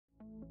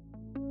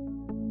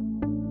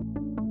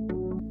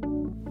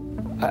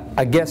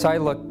I guess I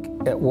look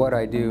at what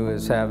I do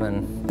as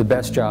having the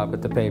best job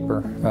at the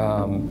paper.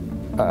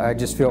 I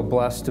just feel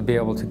blessed to be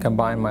able to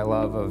combine my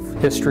love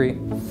of history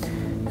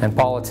and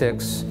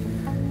politics,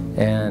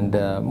 and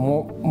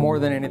more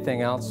than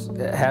anything else,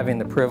 having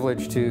the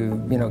privilege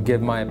to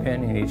give my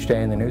opinion each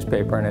day in the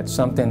newspaper, and it's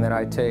something that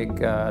I take,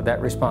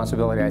 that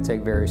responsibility I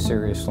take very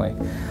seriously.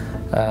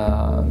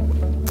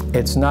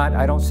 It's not,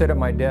 I don't sit at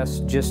my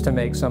desk just to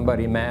make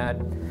somebody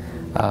mad.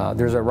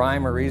 There's a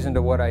rhyme or reason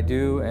to what I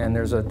do, and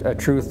there's a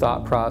true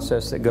thought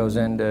process that goes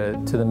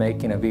into the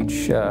making of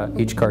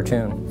each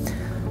cartoon.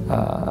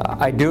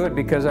 I do it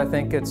because I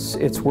think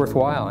it's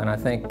worthwhile, and I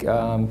think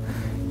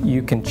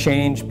you can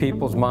change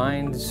people's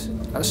minds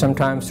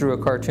sometimes through a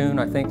cartoon.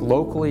 I think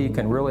locally you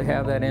can really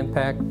have that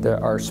impact.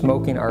 Our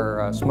smoking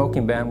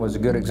ban was a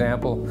good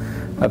example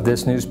of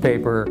this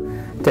newspaper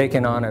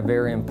taking on a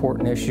very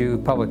important issue,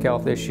 public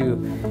health issue,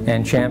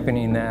 and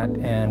championing that,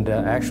 and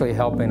actually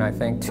helping, I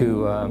think,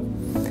 to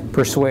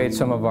persuade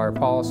some of our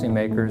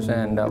policymakers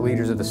and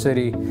leaders of the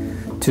city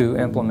to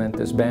implement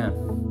this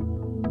ban.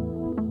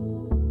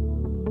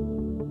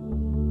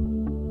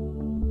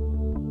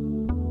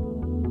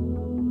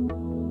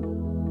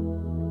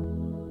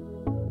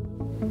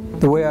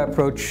 The way I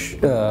approach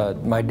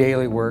my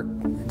daily work,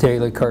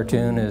 daily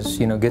cartoon, is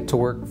get to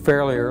work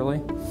fairly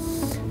early,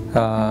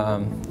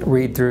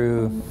 read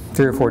through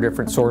 3 or 4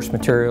 different source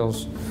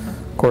materials.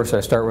 Of course,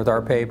 I start with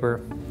our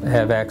paper. I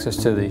have access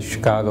to the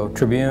Chicago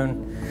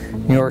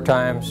Tribune, New York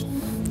Times.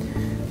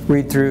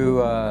 Read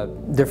through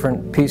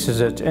different pieces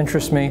that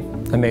interest me.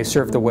 I may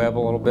surf the web a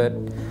little bit,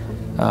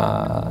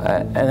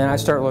 and then I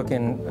start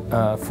looking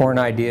for an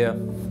idea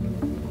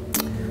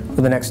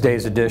for the next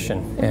day's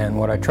edition. And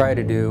what I try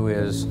to do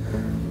is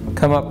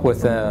come up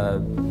with a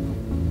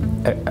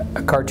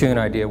cartoon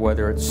idea,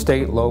 whether it's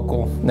state,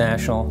 local,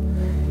 national,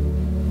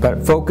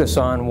 but focus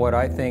on what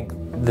I think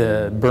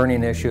the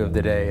burning issue of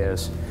the day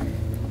is.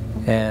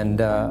 And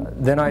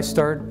then I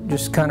start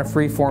just kind of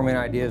free-forming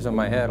ideas in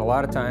my head. A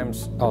lot of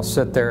times I'll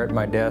sit there at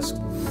my desk,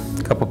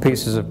 a couple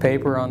pieces of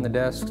paper on the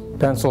desk,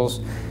 pencils,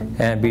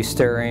 and be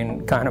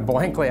staring kind of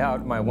blankly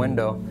out my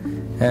window.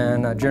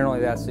 And generally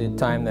that's the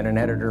time that an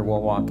editor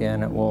will walk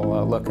in. It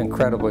will look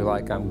incredibly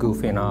like I'm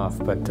goofing off,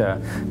 but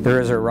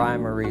there is a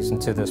rhyme or reason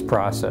to this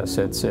process.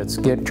 It's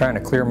trying to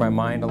clear my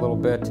mind a little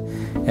bit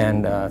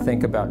and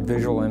think about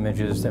visual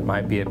images that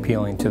might be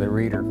appealing to the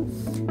reader.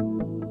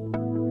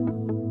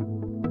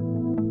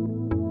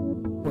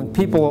 When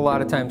people a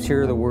lot of times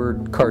hear the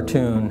word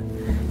cartoon,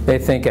 they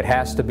think it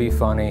has to be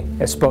funny,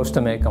 it's supposed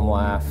to make them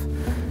laugh,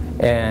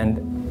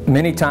 and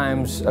many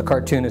times a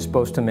cartoon is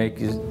supposed to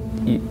make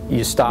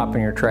you stop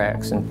in your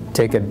tracks and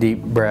take a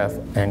deep breath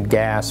and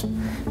gasp,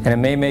 and it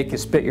may make you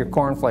spit your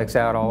cornflakes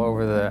out all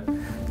over the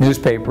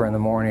newspaper in the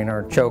morning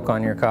or choke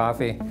on your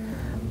coffee.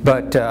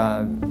 But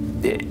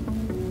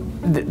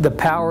the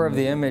power of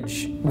the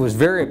image was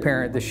very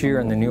apparent this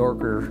year in the New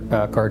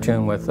Yorker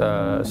cartoon with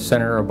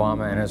Senator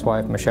Obama and his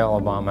wife Michelle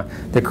Obama,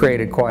 that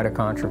created quite a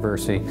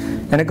controversy.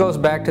 And it goes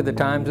back to the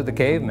times of the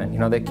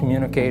cavemen. They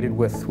communicated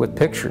with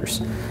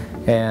pictures.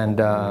 And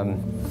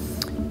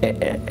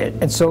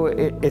so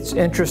it's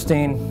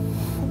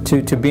interesting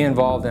to be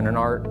involved in an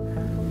art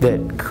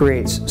that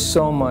creates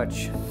so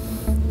much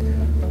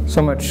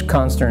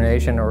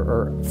consternation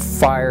or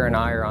fire and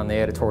ire on the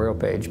editorial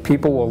page.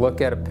 People will look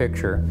at a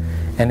picture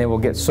and they will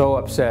get so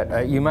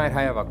upset. You might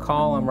have a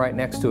column right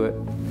next to it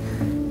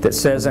that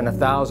says in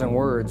 1,000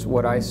 words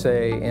what I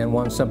say in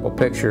one simple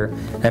picture,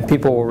 and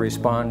people will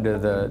respond to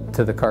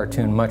the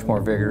cartoon much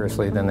more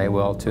vigorously than they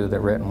will to the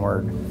written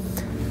word.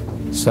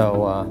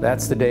 So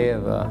that's the day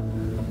of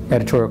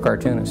Editorial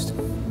Cartoonist.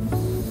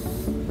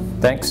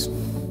 Thanks.